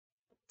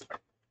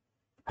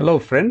Hello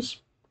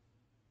friends,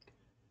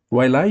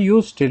 while I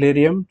use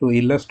Stellarium to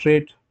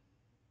illustrate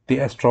the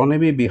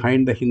astronomy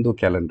behind the Hindu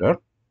calendar,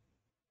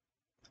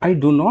 I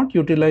do not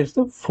utilize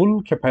the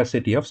full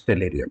capacity of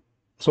Stellarium.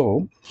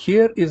 So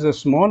here is a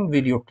small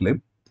video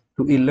clip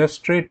to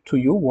illustrate to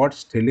you what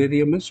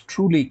Stellarium is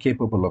truly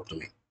capable of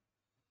doing.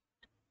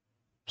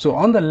 So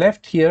on the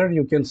left here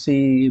you can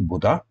see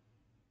Buddha,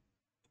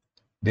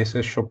 this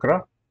is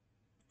Shukra,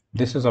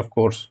 this is of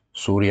course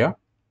Surya,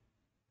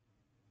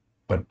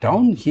 but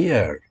down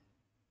here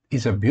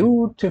is a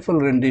beautiful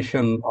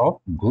rendition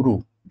of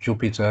Guru,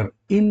 Jupiter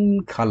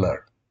in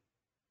color,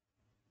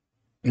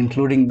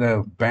 including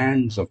the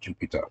bands of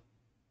Jupiter.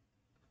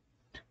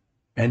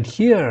 And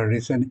here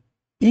is an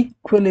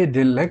equally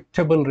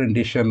delectable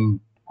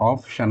rendition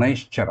of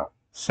Shanaishchara,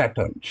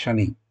 Saturn,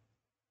 Shani,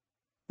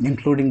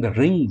 including the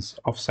rings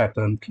of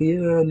Saturn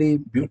clearly,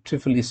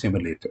 beautifully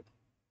simulated.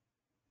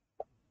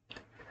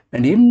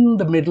 And in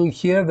the middle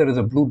here, there is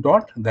a blue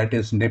dot, that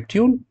is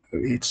Neptune.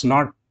 It's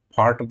not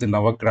part of the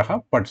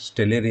Navagraha, but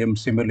Stellarium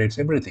simulates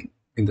everything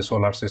in the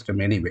solar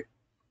system anyway.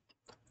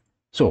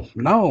 So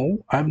now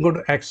I'm going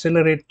to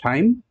accelerate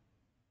time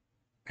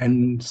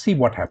and see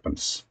what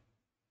happens.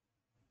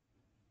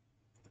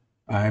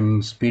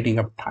 I'm speeding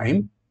up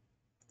time.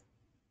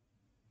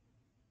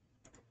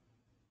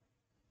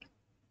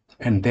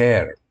 And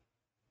there,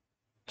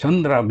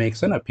 Chandra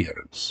makes an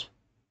appearance.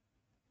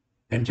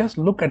 And just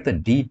look at the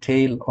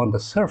detail on the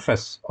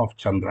surface of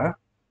Chandra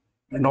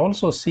and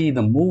also see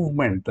the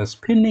movement, the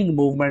spinning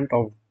movement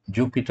of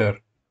Jupiter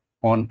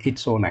on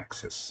its own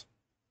axis.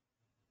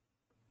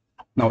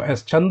 Now,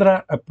 as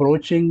Chandra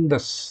approaching the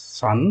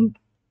Sun,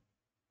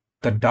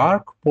 the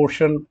dark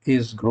portion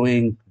is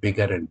growing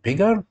bigger and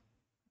bigger,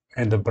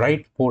 and the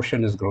bright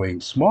portion is growing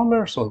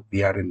smaller. So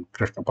we are in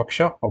Krishna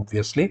Paksha,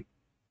 obviously.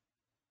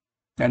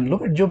 And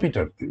look at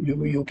Jupiter.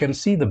 You can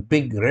see the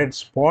big red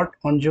spot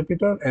on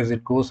Jupiter as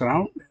it goes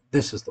around.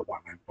 This is the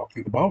one I'm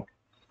talking about.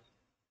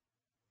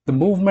 The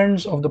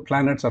movements of the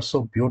planets are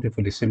so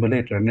beautifully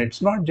simulated. And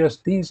it's not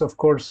just these, of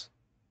course.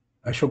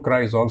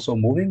 Shukra is also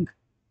moving.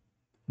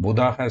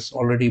 Buddha has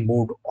already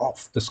moved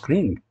off the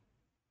screen.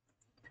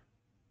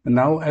 And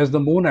now as the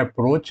moon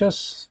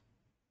approaches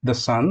the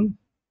sun,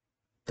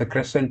 the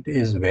crescent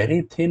is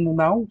very thin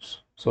now.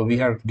 So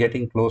we are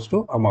getting close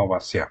to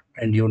Amavasya.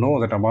 And you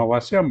know that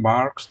Amavasya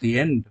marks the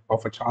end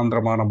of a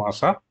Chandramana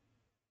Masa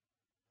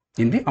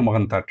in the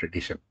Amahanta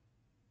tradition.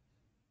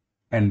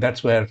 And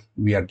that's where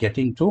we are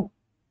getting to.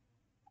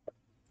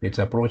 It's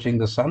approaching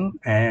the sun,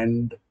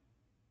 and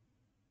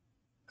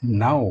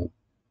now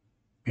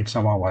it's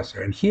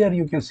Amavasya. And here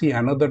you can see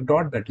another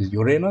dot, that is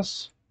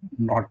Uranus,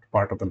 not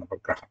part of the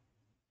Navagraha.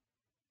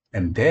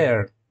 And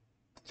there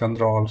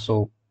Chandra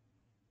also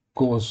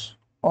goes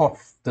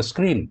off the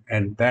screen,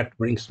 and that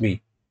brings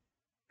me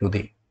to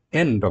the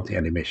end of the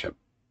animation.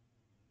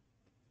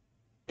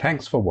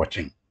 Thanks for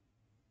watching.